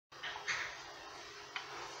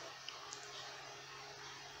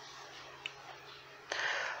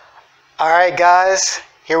All right, guys,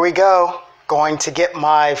 here we go. Going to get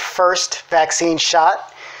my first vaccine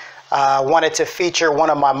shot. Wanted to feature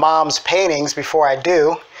one of my mom's paintings before I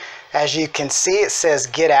do. As you can see, it says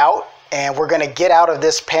 "Get Out," and we're going to get out of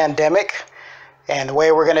this pandemic. And the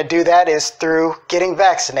way we're going to do that is through getting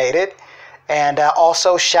vaccinated. And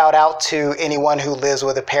also shout out to anyone who lives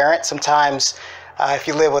with a parent. Sometimes if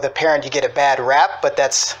you live with a parent, you get a bad rap, but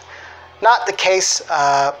that's not the case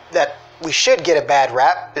that we should get a bad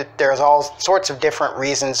rap. There's all sorts of different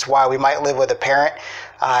reasons why we might live with a parent.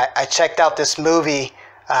 I checked out this movie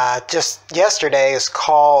just yesterday. It's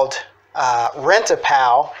called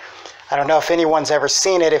Rent-A-Pal. I don't know if anyone's ever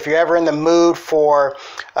seen it. If you're ever in the mood for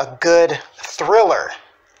a good thriller,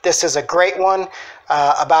 this is a great one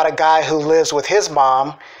about a guy who lives with his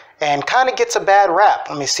mom and kind of gets a bad rap.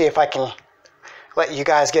 Let me see if I can let you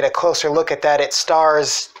guys get a closer look at that. It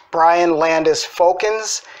stars Brian Landis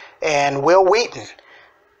Folkens and Will Wheaton.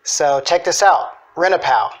 So check this out,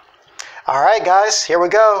 Rent-A-Pal. All right, guys, here we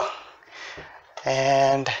go.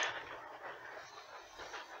 And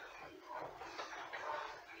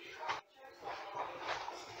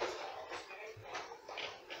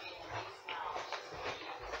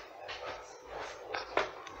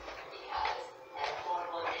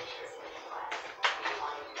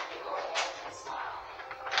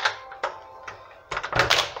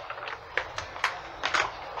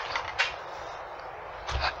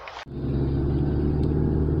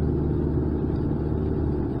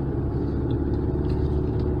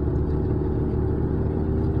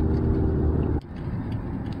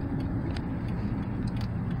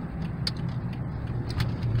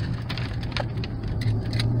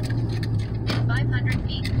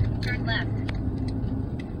turn left.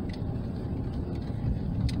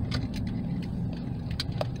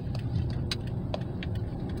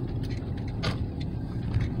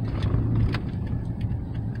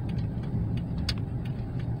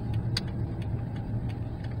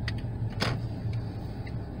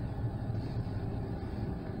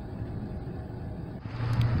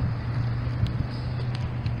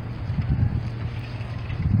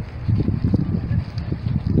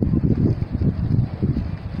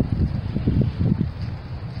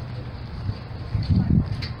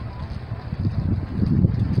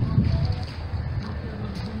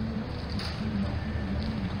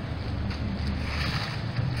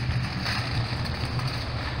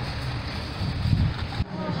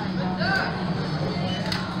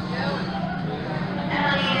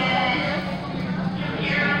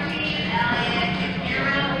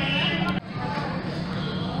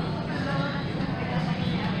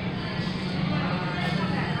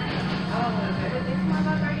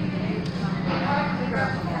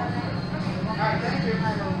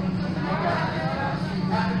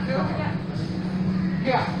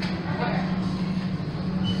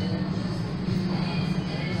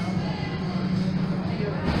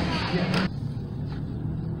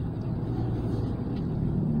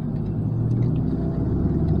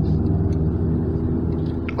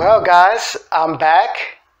 well, guys, I'm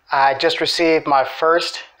back. I just received my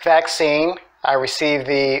first vaccine. I received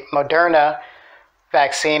the Moderna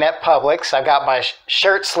vaccine at Publix. I got my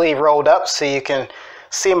shirt sleeve rolled up so you can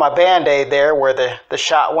see my Band-Aid there where the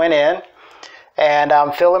shot went in. And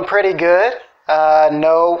I'm feeling pretty good.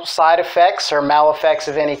 No side effects or mal-effects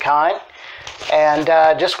of any kind. And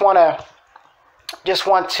just want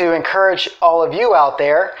to encourage all of you out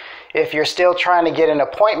there, if you're still trying to get an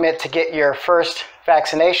appointment to get your first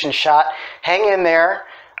vaccination shot, hang in there.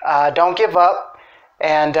 Don't give up.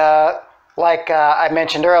 And like I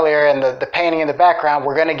mentioned earlier in the painting in the background,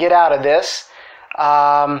 we're going to get out of this.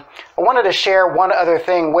 I wanted to share one other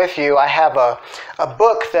thing with you. I have a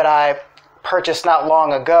book that I purchased not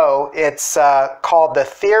long ago. It's called The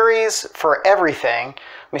Theories for Everything.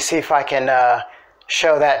 Let me see if I can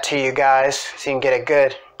show that to you guys so you can get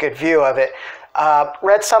a good view of it.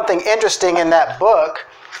 Read something interesting in that book.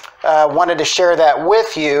 Wanted to share that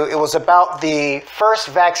with you. It was about the first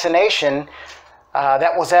vaccination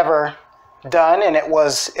that was ever done, and it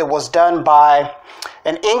was done by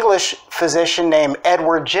an English physician named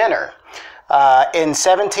Edward Jenner. In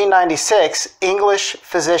 1796, English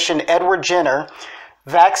physician Edward Jenner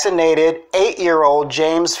vaccinated 8-year-old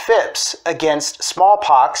James Phipps against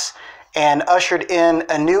smallpox and ushered in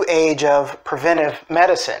a new age of preventive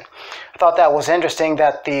medicine. I thought that was interesting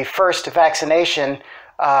that the first vaccination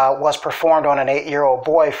was performed on an 8-year-old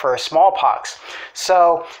boy for smallpox.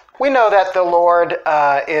 So we know that the Lord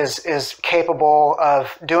is capable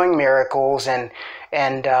of doing miracles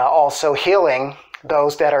and also healing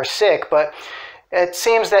those that are sick. But it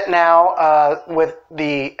seems that now with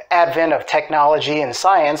the advent of technology and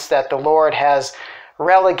science that the Lord has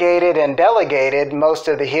relegated and delegated most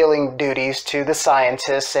of the healing duties to the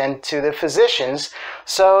scientists and to the physicians.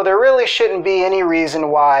 So there really shouldn't be any reason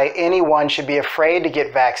why anyone should be afraid to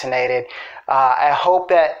get vaccinated. I hope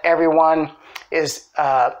that everyone is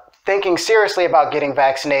thinking seriously about getting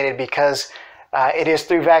vaccinated, because it is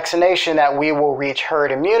through vaccination that we will reach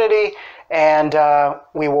herd immunity, and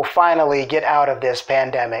we will finally get out of this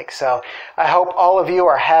pandemic. So I hope all of you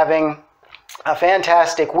are having a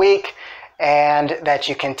fantastic week, and that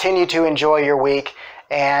you continue to enjoy your week.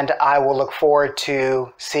 And I will look forward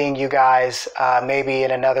to seeing you guys maybe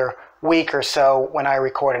in another week or so when I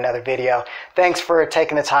record another video. Thanks for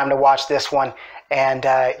taking the time to watch this one, and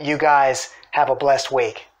you guys have a blessed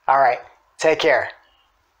week. All right, take care.